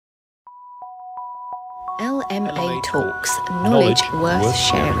LMA Talks, knowledge worth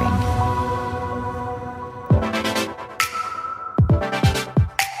sharing.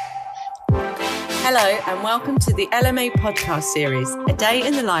 Hello and welcome to the LMA podcast series, a day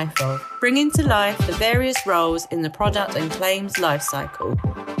in the life of, bringing to life the various roles in the product and claims lifecycle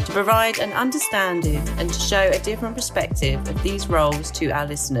to provide an understanding and to show a different perspective of these roles to our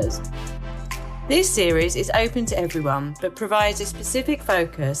listeners. This series is open to everyone but provides a specific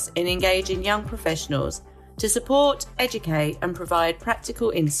focus in engaging young professionals to support, educate and provide practical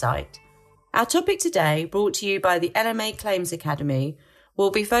insight. Our topic today, brought to you by the LMA Claims Academy,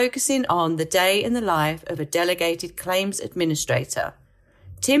 will be focusing on the day in the life of a Delegated Claims Administrator.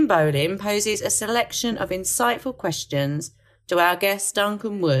 Tim Bolin poses a selection of insightful questions to our guest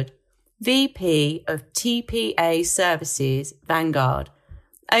Duncan Wood, VP of TPA Services, Vanguard.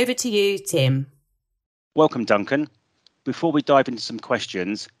 Over to you, Tim. Welcome, Duncan. Before we dive into some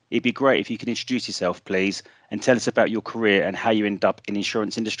questions, it'd be great if you could introduce yourself, please, and tell us about your career and how you end up in the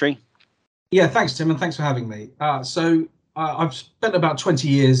insurance industry. Yeah, thanks, Tim, and thanks for having me. I've spent about 20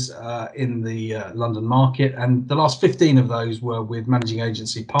 years in the London market, and the last 15 of those were with managing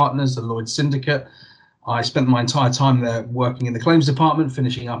agency partners, the Lloyd's Syndicate. I spent my entire time there working in the claims department,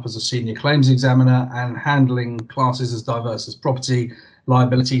 finishing up as a senior claims examiner and handling classes as diverse as property,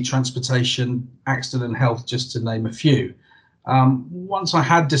 liability, transportation, accident and health, just to name a few. Once I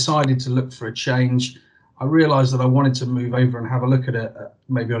had decided to look for a change, I realised that I wanted to move over and have a look at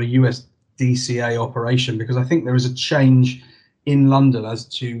maybe on a US DCA operation, because I think there is a change in London as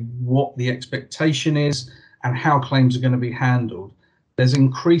to what the expectation is and how claims are going to be handled. There's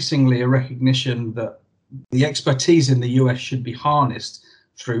increasingly a recognition that the expertise in the US should be harnessed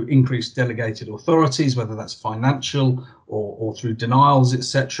through increased delegated authorities, whether that's financial or through denials,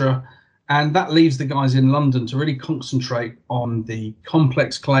 etc. And that leaves the guys in London to really concentrate on the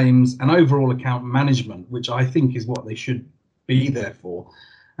complex claims and overall account management, which I think is what they should be there for.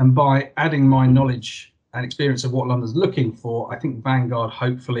 And by adding my knowledge and experience of what London's looking for, I think Vanguard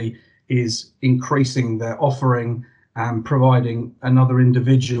hopefully is increasing their offering and providing another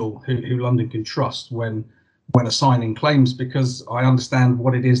individual who London can trust when assigning claims, because I understand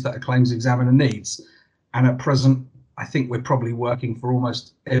what it is that a claims examiner needs. And at present, I think we're probably working for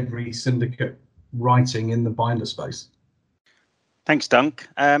almost every syndicate writing in the binder space. Thanks, Dunk.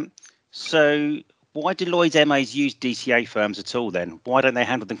 So why do Lloyd's MAs use DCA firms at all then? Why don't they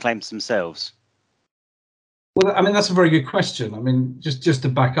handle the claims themselves? Well, I mean, that's a very good question. I mean, just to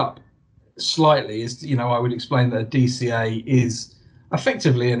back up slightly, I would explain that a DCA is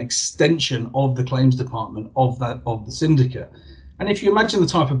effectively an extension of the claims department of the syndicate. And if you imagine the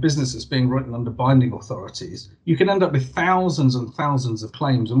type of business that's being written under binding authorities, you can end up with thousands and thousands of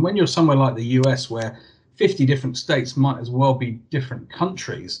claims. And when you're somewhere like the US, where 50 different states might as well be different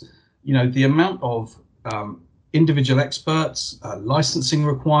countries, the amount of individual experts, licensing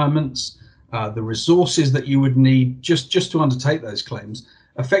requirements, the resources that you would need just to undertake those claims,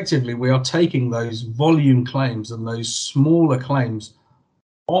 effectively we are taking those volume claims and those smaller claims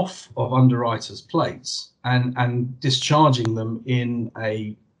off of underwriters' plates and discharging them in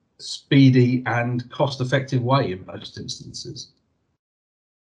a speedy and cost-effective way in most instances.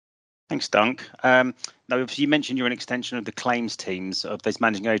 Thanks, Dunk. Now, obviously, you mentioned you're an extension of the claims teams of those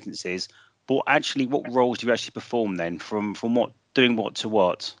managing agencies, but actually, what roles do you actually perform then, from what, doing what to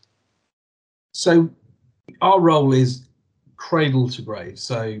what? So our role is cradle to grave.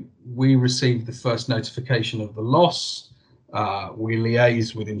 So we receive the first notification of the loss. We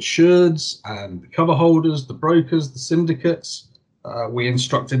liaise with insureds and the cover holders, the brokers, the syndicates. We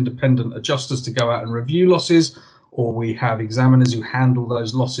instruct independent adjusters to go out and review losses, or we have examiners who handle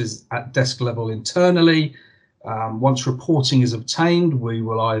those losses at desk level internally. Once reporting is obtained, we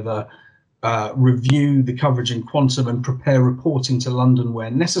will either review the coverage in quantum and prepare reporting to London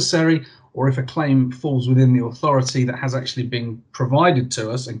where necessary, or if a claim falls within the authority that has actually been provided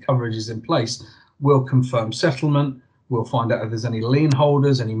to us and coverage is in place, we'll confirm settlement. We'll find out if there's any lien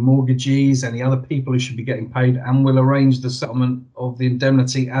holders, any mortgagees, any other people who should be getting paid, and we'll arrange the settlement of the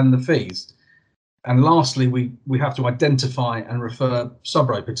indemnity and the fees. And lastly, we have to identify and refer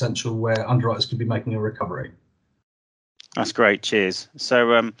sub-row potential where underwriters could be making a recovery. That's great. Cheers.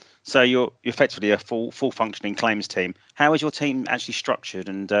 So you're effectively a full functioning claims team. How is your team actually structured,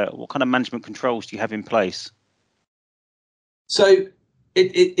 and what kind of management controls do you have in place? So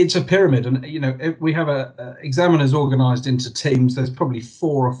it's a pyramid, and we have examiners organised into teams. There's probably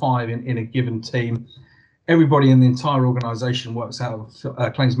 4 or 5 in a given team. Everybody in the entire organisation works out of a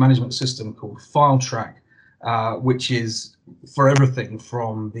claims management system called FileTrack, which is for everything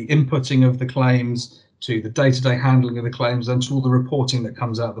from the inputting of the claims to the day-to-day handling of the claims, and to all the reporting that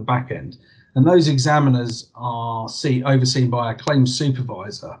comes out the back end. And those examiners are overseen by a claims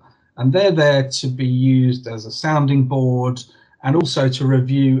supervisor, and they're there to be used as a sounding board and also to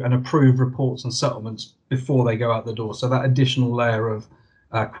review and approve reports and settlements before they go out the door. So that additional layer of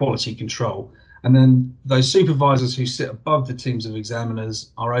quality control. And then those supervisors who sit above the teams of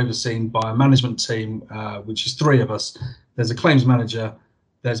examiners are overseen by a management team, which is 3 of us. There's a claims manager,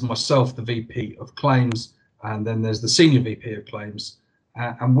 there's myself, the VP of claims, and then there's the senior VP of claims.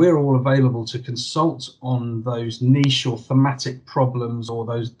 And we're all available to consult on those niche or thematic problems, or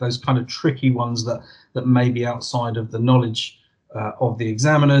those kind of tricky ones that may be outside of the knowledge of the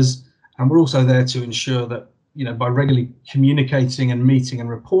examiners. And we're also there to ensure that, by regularly communicating and meeting and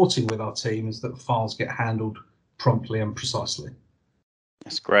reporting with our teams, that files get handled promptly and precisely.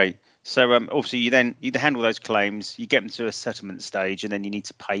 That's great. So obviously you handle those claims, you get them to a settlement stage, and then you need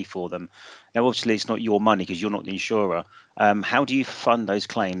to pay for them. Now, obviously it's not your money because you're not the insurer. How do you fund those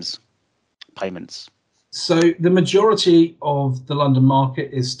claims payments? So the majority of the London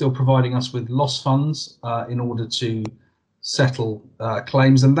market is still providing us with loss funds in order to settle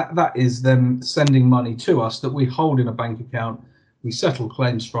claims, and that is them sending money to us that we hold in a bank account. We settle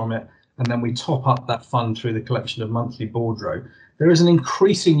claims from it, and then we top up that fund through the collection of monthly bordereau. There is an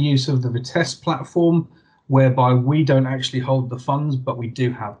increasing use of the Vitesse platform, whereby we don't actually hold the funds, but we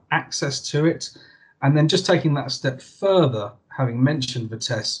do have access to it. And then just taking that a step further, having mentioned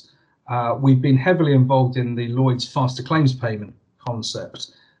Vitesse, we've been heavily involved in the Lloyd's faster claims payment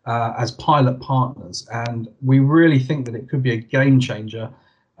concept as pilot partners. And we really think that it could be a game changer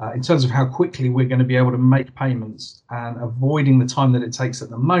in terms of how quickly we're going to be able to make payments, and avoiding the time that it takes at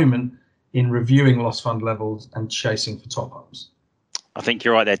the moment in reviewing loss fund levels and chasing for top-ups. I think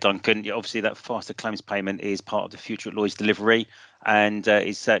you're right there, Duncan. Obviously, that faster claims payment is part of the future at Lloyd's delivery, and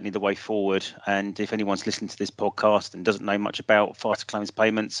is certainly the way forward. And if anyone's listening to this podcast and doesn't know much about faster claims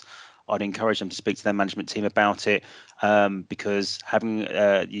payments, I'd encourage them to speak to their management team about it, because having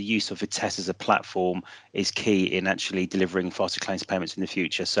the use of Vitesse as a platform is key in actually delivering faster claims payments in the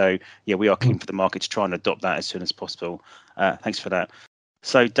future. So, yeah, we are keen for the market to try and adopt that as soon as possible. Thanks for that.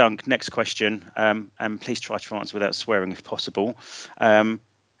 So, Dunk, next question, and please try to answer without swearing if possible.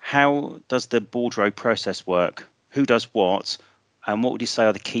 How does the bordereau process work? Who does what? And what would you say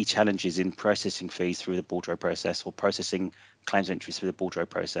are the key challenges in processing fees through the bordereau process, or processing claims entries through the bordereau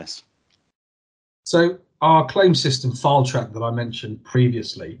process? So our claim system, FileTrack, that I mentioned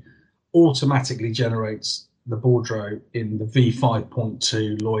previously, automatically generates the bordereau in the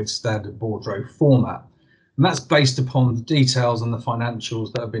V5.2 Lloyd's standard bordereau format. And that's based upon the details and the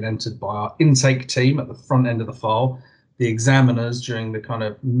financials that have been entered by our intake team at the front end of the file, the examiners during the kind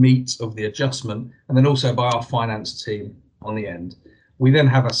of meat of the adjustment, and then also by our finance team on the end. We then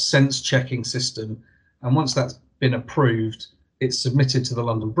have a sense checking system, and once that's been approved, it's submitted to the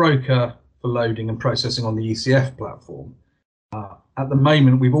London broker for loading and processing on the ECF platform. At the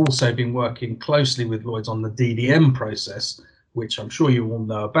moment, we've also been working closely with Lloyd's on the DDM process, which I'm sure you all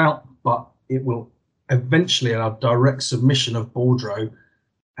know about, but it will eventually allow direct submission of bordereau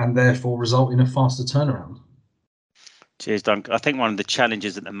and therefore result in a faster turnaround. Cheers, Duncan. I think one of the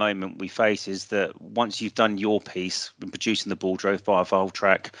challenges at the moment we face is that once you've done your piece in producing the bordereau via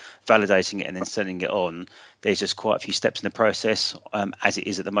FileTrack, validating it and then sending it on, there's just quite a few steps in the process as it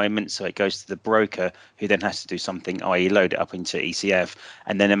is at the moment. So it goes to the broker, who then has to do something, i.e. load it up into ECF,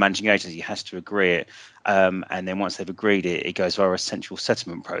 and then a managing agency has to agree it. And then once they've agreed it, it goes via a central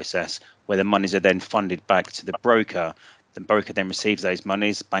settlement process where the monies are then funded back to the broker. The broker then receives those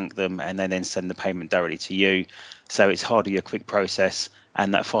monies, bank them, and they then send the payment directly to you. So it's hardly a quick process,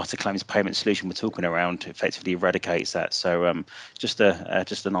 and that faster claims payment solution we're talking around effectively eradicates that. So just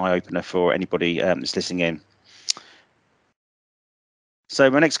an eye opener for anybody that's listening in. So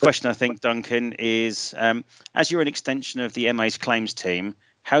my next question, I think, Duncan, is as you're an extension of the MA's claims team,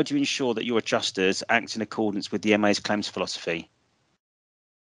 how do you ensure that your adjusters act in accordance with the MA's claims philosophy?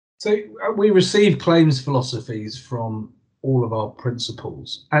 So we receive claims philosophies from all of our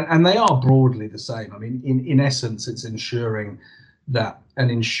principals, and they are broadly the same. I mean, in essence, it's ensuring that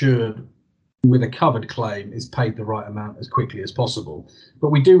an insured with a covered claim is paid the right amount as quickly as possible. But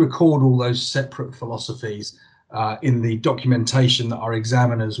we do record all those separate philosophies in the documentation that our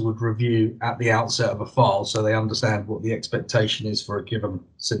examiners would review at the outset of a file, so they understand what the expectation is for a given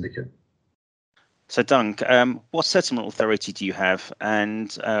syndicate. So, Dunk, what settlement authority do you have,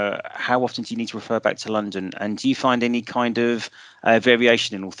 and how often do you need to refer back to London? And do you find any kind of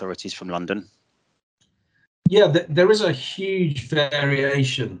variation in authorities from London? Yeah, there is a huge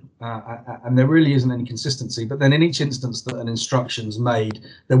variation, and there really isn't any consistency. But then in each instance that an instruction's made,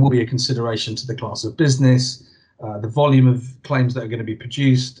 there will be a consideration to the class of business, the volume of claims that are going to be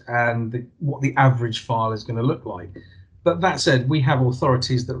produced, and what the average file is going to look like. But that said, we have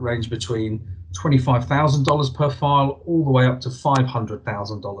authorities that range between $25,000 per file all the way up to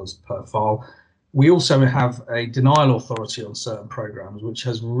 $500,000 per file. We also have a denial authority on certain programs, which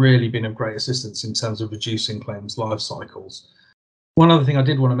has really been of great assistance in terms of reducing claims life cycles. One other thing I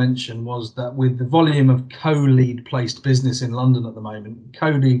did want to mention was that with the volume of co-lead placed business in London at the moment,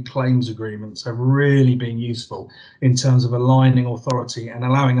 co-lead claims agreements have really been useful in terms of aligning authority and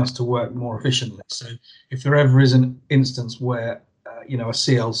allowing us to work more efficiently. So if there ever is an instance where a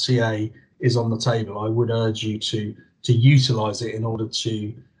CLCA is on the table, I would urge you to utilise it in order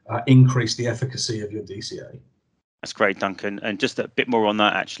to increase the efficacy of your DCA. That's great, Duncan. And just a bit more on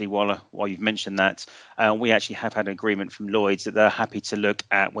that, actually, while you've mentioned that, we actually have had an agreement from Lloyds that they're happy to look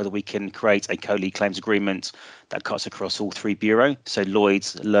at whether we can create a co-lead claims agreement that cuts across all three bureaux, so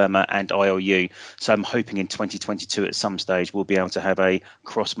Lloyds, Lerma and ILU. So I'm hoping in 2022 at some stage we'll be able to have a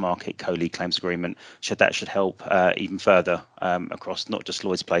cross-market co-lead claims agreement. That should help even further across not just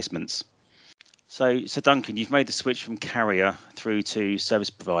Lloyds placements. So Duncan, you've made the switch from carrier through to service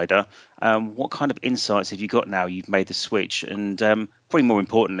provider. What kind of insights have you got now you've made the switch? And probably more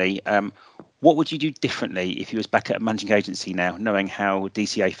importantly, what would you do differently if you was back at a managing agency now, knowing how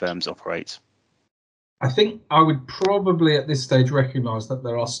DCA firms operate? I think I would probably at this stage recognise that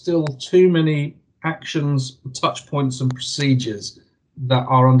there are still too many actions, touch points and procedures that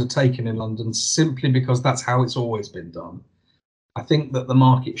are undertaken in London simply because that's how it's always been done. I think that the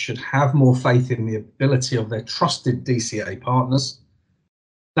market should have more faith in the ability of their trusted DCA partners.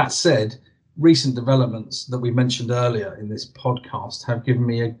 That said, recent developments that we mentioned earlier in this podcast have given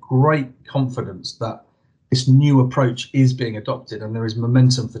me a great confidence that this new approach is being adopted and there is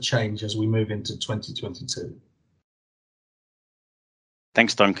momentum for change as we move into 2022.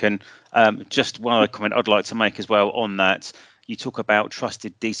 Thanks, Duncan. Just one other comment I'd like to make as well on that. You talk about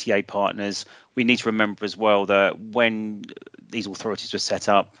trusted DCA partners. We need to remember as well that when these authorities were set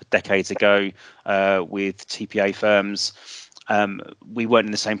up decades ago with TPA firms, we weren't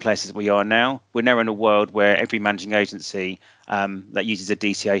in the same place as we are now. We're now in a world where every managing agency that uses a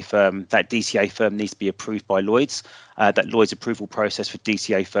DCA firm, that DCA firm needs to be approved by Lloyds. That Lloyds approval process for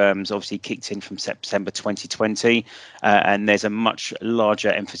DCA firms obviously kicked in from September 2020, and there's a much larger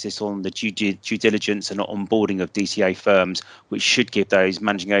emphasis on the due diligence and onboarding of DCA firms, which should give those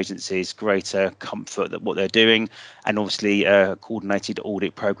managing agencies greater comfort that what they're doing, and obviously a coordinated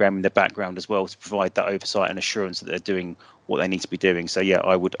audit program in the background as well to provide that oversight and assurance that they're doing what they need to be doing. So yeah,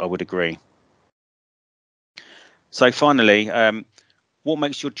 I would agree. So finally, what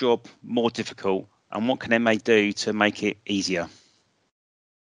makes your job more difficult and what can MA do to make it easier?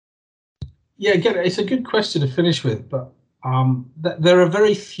 Yeah, again, it's a good question to finish with, but there are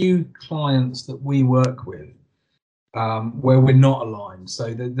very few clients that we work with where we're not aligned.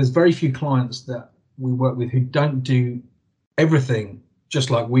 So there's very few clients that we work with who don't do everything just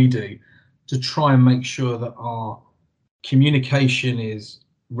like we do to try and make sure that our communication is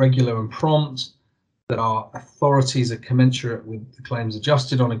regular and prompt, that our authorities are commensurate with the claims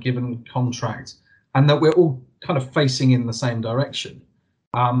adjusted on a given contract, and that we're all kind of facing in the same direction.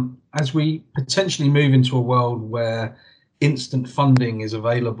 As we potentially move into a world where instant funding is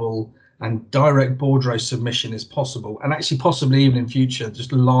available and direct bordereau submission is possible, and actually possibly even in future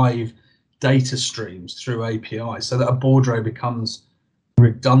just live data streams through API so that a bordereau becomes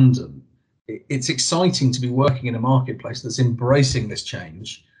redundant, it's exciting to be working in a marketplace that's embracing this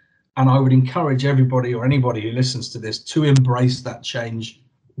change. And I would encourage everybody or anybody who listens to this to embrace that change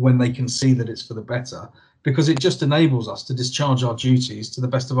when they can see that it's for the better, because it just enables us to discharge our duties to the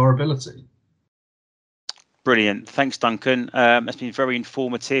best of our ability. Brilliant. Thanks, Duncan. It's been very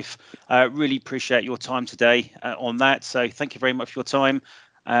informative. Really appreciate your time today on that. So thank you very much for your time.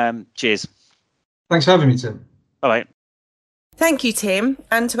 Cheers. Thanks for having me, Tim. Bye. Thank you, Tim,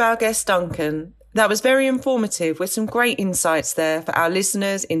 and to our guest, Duncan. That was very informative with some great insights there for our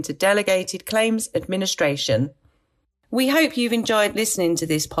listeners into delegated claims administration. We hope you've enjoyed listening to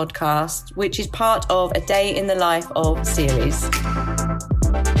this podcast, which is part of a Day in the Life of series.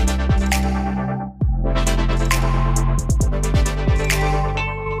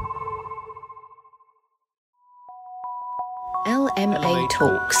 LMA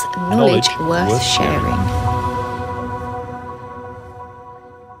Talks, knowledge worth sharing.